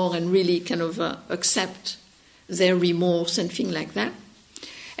anymore and really kind of accept their remorse and things like that.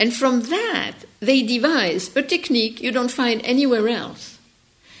 And from that, they devise a technique you don't find anywhere else.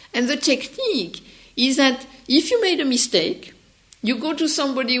 And the technique is that if you made a mistake, you go to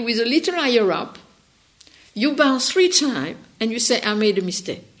somebody with a little higher up, you bow 3 times, and you say, I made a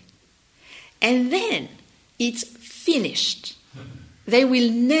mistake. And then it's finished. They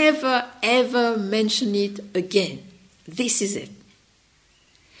will never, ever mention it again. This is it.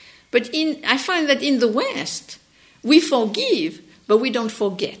 But I find that in the West, we forgive, but we don't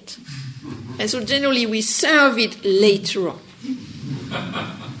forget. And so generally we serve it later on.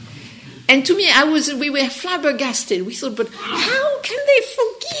 And to me, we were flabbergasted. We thought, but how can they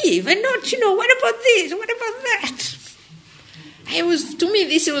forgive and not, what about this, what about that? To me,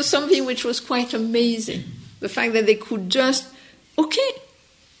 this was something which was quite amazing. The fact that they could just, okay,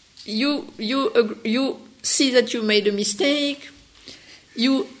 you see that you made a mistake,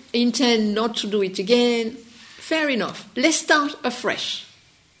 you intend not to do it again, fair enough. Let's start afresh.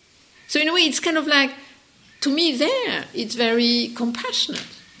 So in a way, it's kind of like, to me there, it's very compassionate,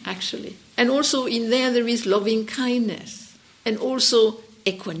 actually. And also in there is loving kindness and also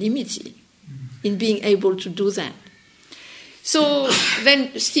equanimity in being able to do that. So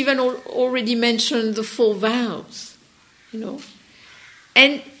then Stephen already mentioned the 4 vows,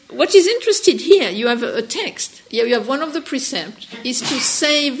 And what is interesting here, you have a text. Here you have one of the precepts, is to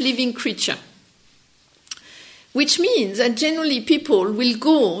save living creature. which means that generally people will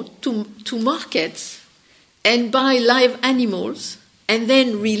go to markets and buy live animals and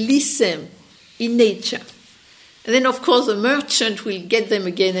then release them in nature. And then, of course, the merchant will get them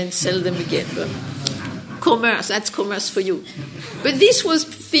again and sell them again. But commerce, that's commerce for you. But this was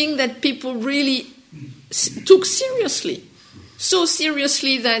a thing that people really took seriously. So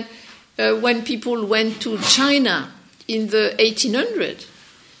seriously that when people went to China in the 1800s,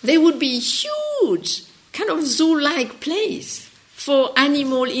 there would be huge kind of zoo-like place for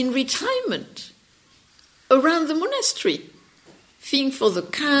animal in retirement around the monastery. Think for the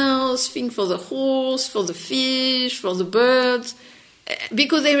cows, think for the horse, for the fish, for the birds,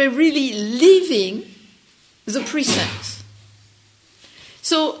 because they were really living the precepts.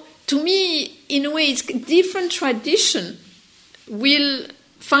 So, to me, in a way, it's different tradition will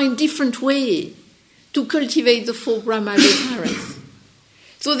find different way to cultivate the 4 Brahma Viharas.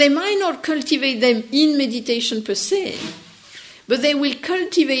 So they might not cultivate them in meditation per se, but they will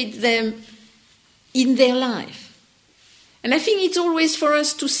cultivate them in their life. And I think it's always for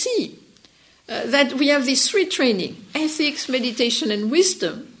us to see that we have these 3 training, ethics, meditation, and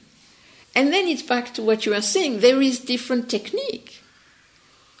wisdom. And then it's back to what you are saying. There is different technique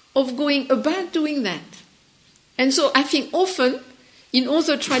of going about doing that. And so I think often in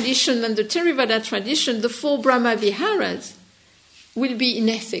other tradition than the Theravada tradition, the 4 Brahma Viharas will be in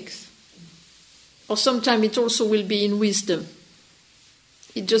ethics. Or sometimes it also will be in wisdom.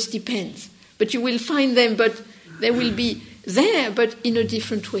 It just depends. But you will find them, but they will be there, but in a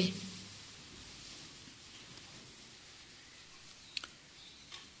different way.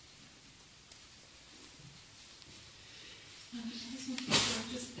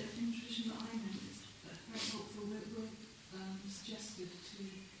 Just in the tradition that I know, it's very helpful. We're suggested to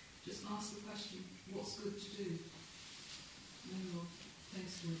just ask the question, what's good to do when you're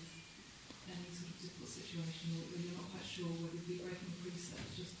faced with any sort of difficult situation, or when you're not quite sure whether you'd be breaking a precept.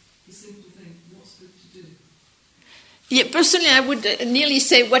 Just the simple thing, what's good to do? Yeah, personally, I would nearly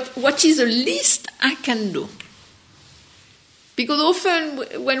say what is the least I can do. Because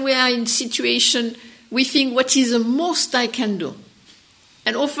often when we are in situation, we think what is the most I can do.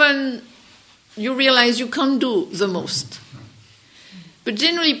 And often you realize you can't do the most. But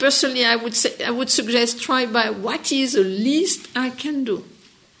generally, personally, I would suggest try by what is the least I can do.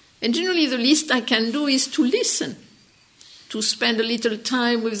 And generally the least I can do is to listen, to spend a little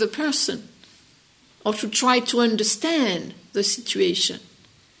time with the person, or to try to understand the situation.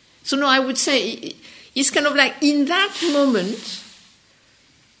 So no, I would say it's kind of like in that moment,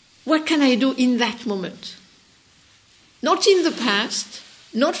 what can I do in that moment? Not in the past,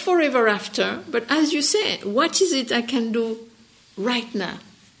 not forever after, but as you say, what is it I can do right now?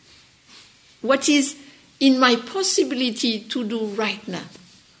 What is in my possibility to do right now?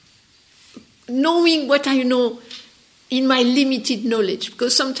 Knowing what I know in my limited knowledge,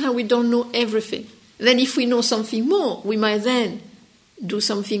 because sometimes we don't know everything. Then if we know something more, we might then do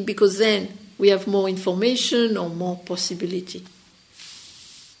something, because then we have more information or more possibility.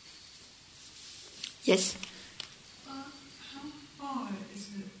 Yes? How far is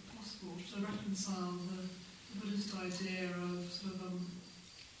it possible to reconcile the Buddhist idea of sort of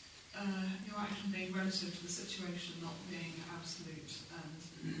your action being relative to the situation, not being absolute, and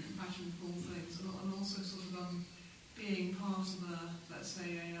compassion for all things, and also sort of being part of let's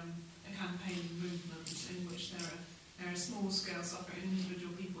say, a campaign movement in which there are small-scale suffering,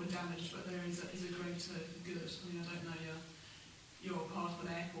 individual people are damaged, but there is a greater good. I mean, I don't know, you're part of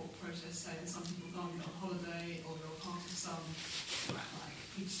an airport protest, say, and some people can't get on holiday, or you're part of some, like,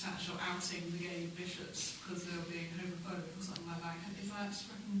 Peter Tatchell outing the gay bishops because they were being homophobic or something like that.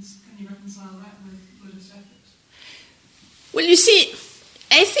 Can you reconcile that with Buddhist ethics? Well, you see,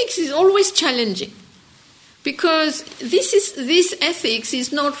 ethics is always challenging. Because this ethics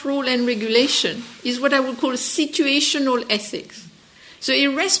is not rule and regulation, is what I would call situational ethics. So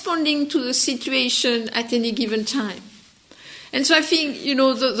you're responding to the situation at any given time. And so I think,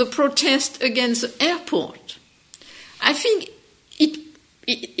 the protest against the airport, I think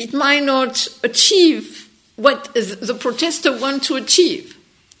it might not achieve what the protester want to achieve.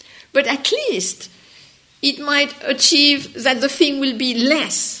 But at least it might achieve that the thing will be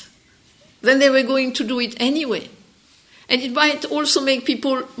less then they were going to do it anyway. And it might also make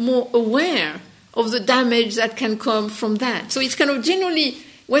people more aware of the damage that can come from that. So it's kind of generally,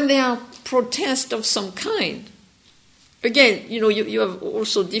 when there are protests of some kind, again, you have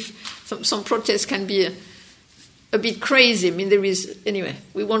also some protests can be a bit crazy. I mean, there is, anyway,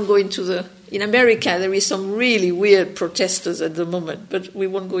 we won't go into in America there is some really weird protesters at the moment, but we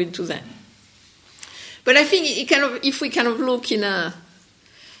won't go into that. But I think if we kind of look in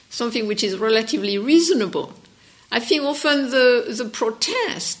something which is relatively reasonable, I think often the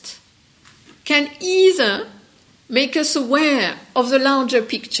protest can either make us aware of the larger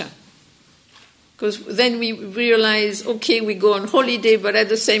picture, because then we realize, okay, we go on holiday, but at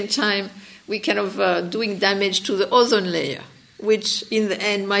the same time we kind of doing damage to the ozone layer, which in the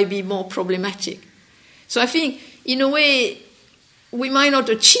end might be more problematic. So I think, in a way, we might not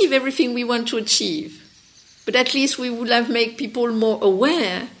achieve everything we want to achieve, but at least we would have made people more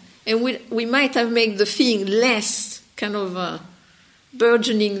aware, and we might have made the thing less kind of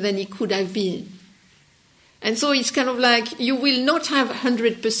burgeoning than it could have been. And so it's kind of like, you will not have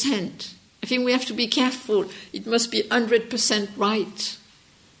 100%. I think we have to be careful. It must be 100% right.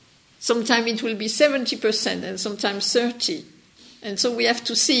 Sometimes it will be 70% and sometimes 30%. And so we have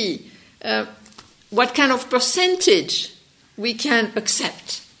to see what kind of percentage we can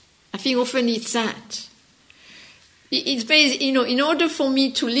accept. I think often it's that. It's based, in order for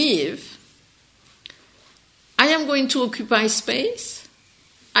me to live, I am going to occupy space.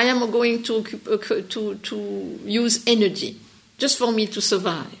 I am going to use energy just for me to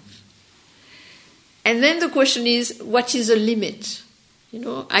survive. And then the question is, what is the limit?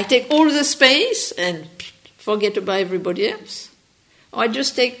 I take all the space and forget about everybody else. Or I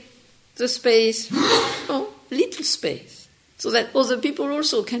just take the space, little space, so that other people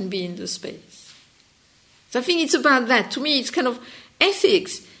also can be in the space. So I think it's about that. To me, it's kind of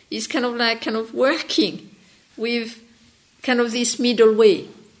ethics. It's kind of like working with kind of this middle way.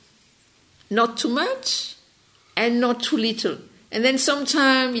 Not too much and not too little. And then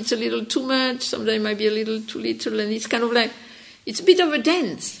sometimes it's a little too much, sometimes it might be a little too little, and it's kind of like, it's a bit of a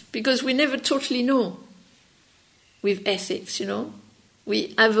dance, because we never totally know with ethics,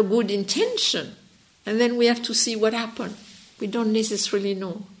 We have a good intention, and then we have to see what happens. We don't necessarily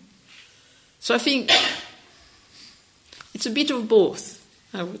know. So I think it's a bit of both,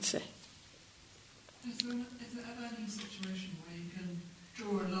 I would say. Is there ever any situation where you can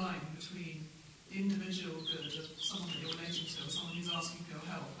draw a line between the individual good of someone that you're relating to, or someone who's asking for your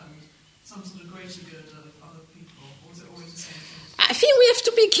help, and some sort of greater good of other people? Or is it always the same thing? I think we have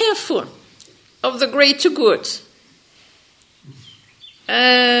to be careful of the greater good.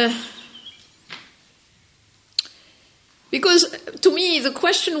 Because to me, the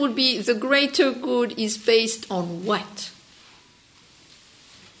question would be, the greater good is based on what?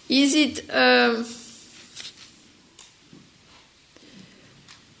 Is it...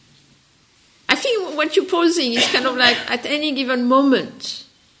 I think what you're posing is kind of like, at any given moment,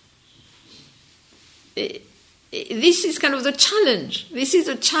 this is kind of the challenge. This is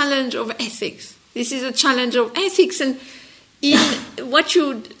a challenge of ethics. This is a challenge of ethics, and what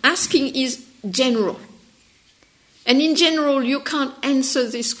you're asking is general. And in general, you can't answer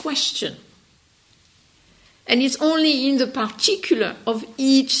this question. And it's only in the particular of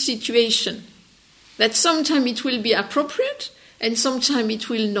each situation that sometimes it will be appropriate and sometimes it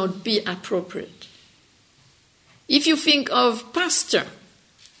will not be appropriate. If you think of Pasteur,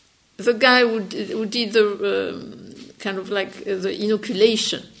 the guy who did the kind of like the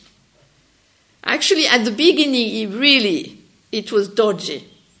inoculation, actually at the beginning it was dodgy.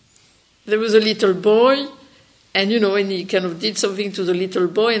 There was a little boy, and and he kind of did something to the little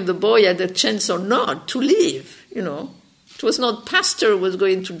boy, and the boy had a chance or not to live, It was not Pasteur who was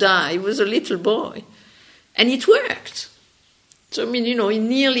going to die, it was a little boy. And it worked. So, he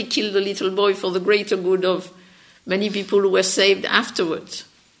nearly killed the little boy for the greater good of many people who were saved afterwards.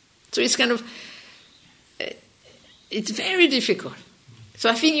 So it's kind of, it's very difficult. So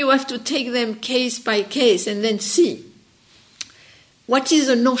I think you have to take them case by case and then see, what is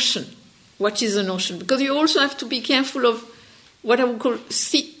a notion? What is a notion? Because you also have to be careful of what I would call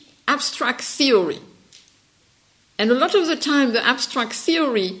abstract theory. And a lot of the time, the abstract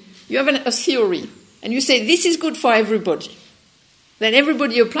theory, you have a theory, and you say, this is good for everybody. Then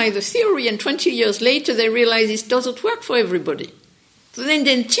everybody applies the theory, and 20 years later, they realize this doesn't work for everybody. So then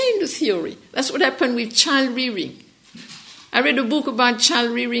change the theory. That's what happened with child rearing. I read a book about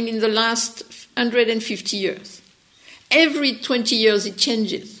child rearing in the last 150 years. Every 20 years, it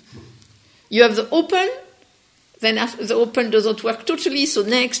changes. You have the open, then after the open doesn't work totally, so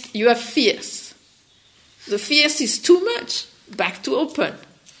next you have fierce. The fierce is too much, back to open.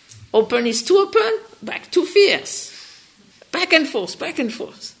 Open is too open, back to fierce. Back and forth, back and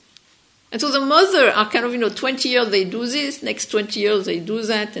forth. And so the mother are kind of, 20 years they do this, next 20 years they do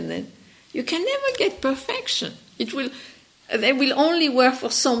that, and then you can never get perfection. They will only work for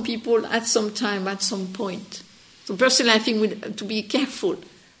some people at some time, at some point. So personally, I think we have to be careful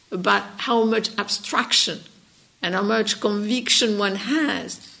about how much abstraction and how much conviction one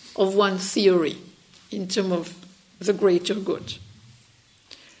has of one theory in terms of the greater good.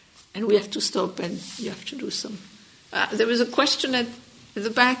 And we have to stop, and you have to do some There was a question at the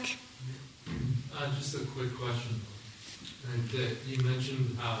back. Just a quick question. You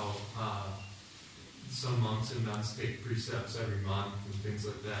mentioned how some monks and nuns take precepts every month and things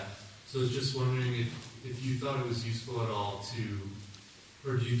like that. So I was just wondering if you thought it was useful at all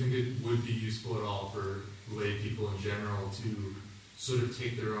or do you think it would be useful at all for lay people in general to sort of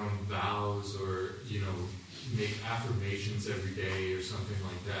take their own vows or, make affirmations every day or something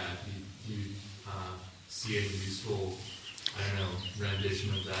like that? Do you see a useful,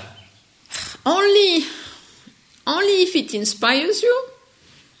 rendition of that? Only if it inspires you,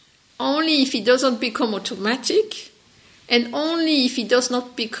 only if it doesn't become automatic, and only if it does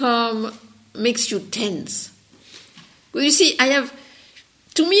not makes you tense. Well, you see,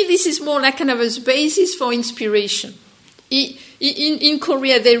 to me, this is more like kind of a basis for inspiration. In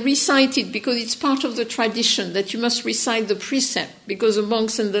Korea, they recite it because it's part of the tradition that you must recite the precept because the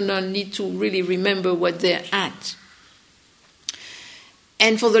monks and the nuns need to really remember what they're at.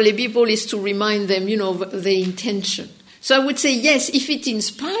 And for the lay people is to remind them, of their intention. So I would say, yes, if it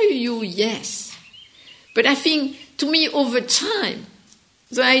inspires you, yes. But I think, to me, over time,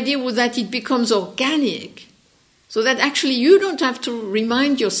 the idea was that it becomes organic, so that actually you don't have to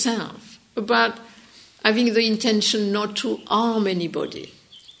remind yourself about having the intention not to harm anybody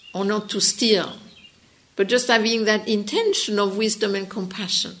or not to steal, but just having that intention of wisdom and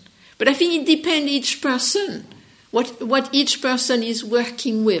compassion. But I think it depends each person, what each person is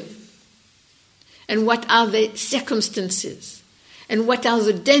working with, and what are the circumstances, and what are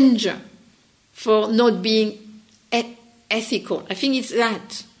the danger for not being ethical. I think it's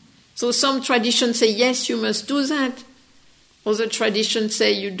that. So some traditions say, yes, you must do that. Other traditions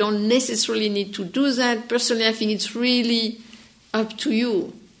say you don't necessarily need to do that. Personally, I think it's really up to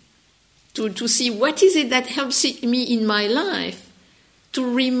you to see what is it that helps me in my life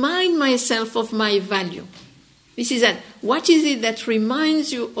to remind myself of my value. This is that. What is it that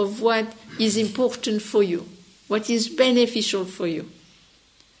reminds you of what is important for you, what is beneficial for you?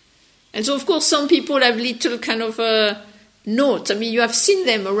 And so, of course, some people have little kind of notes. I mean, you have seen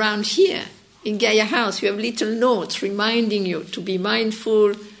them around here in Gaia House. You have little notes reminding you to be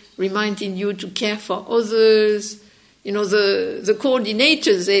mindful, reminding you to care for others. The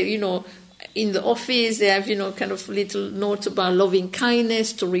coordinators, they, in the office, they have, kind of little notes about loving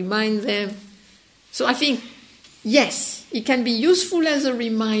kindness to remind them. So I think, yes, it can be useful as a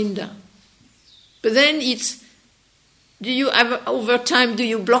reminder. But then over time, do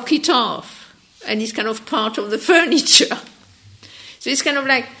you block it off? And it's kind of part of the furniture. So it's kind of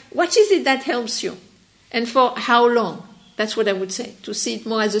like, what is it that helps you? And for how long? That's what I would say, to see it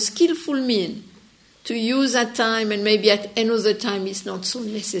more as a skillful mean, to use at time, and maybe at another time it's not so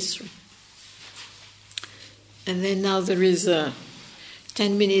necessary. And then now there is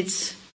 10 minutes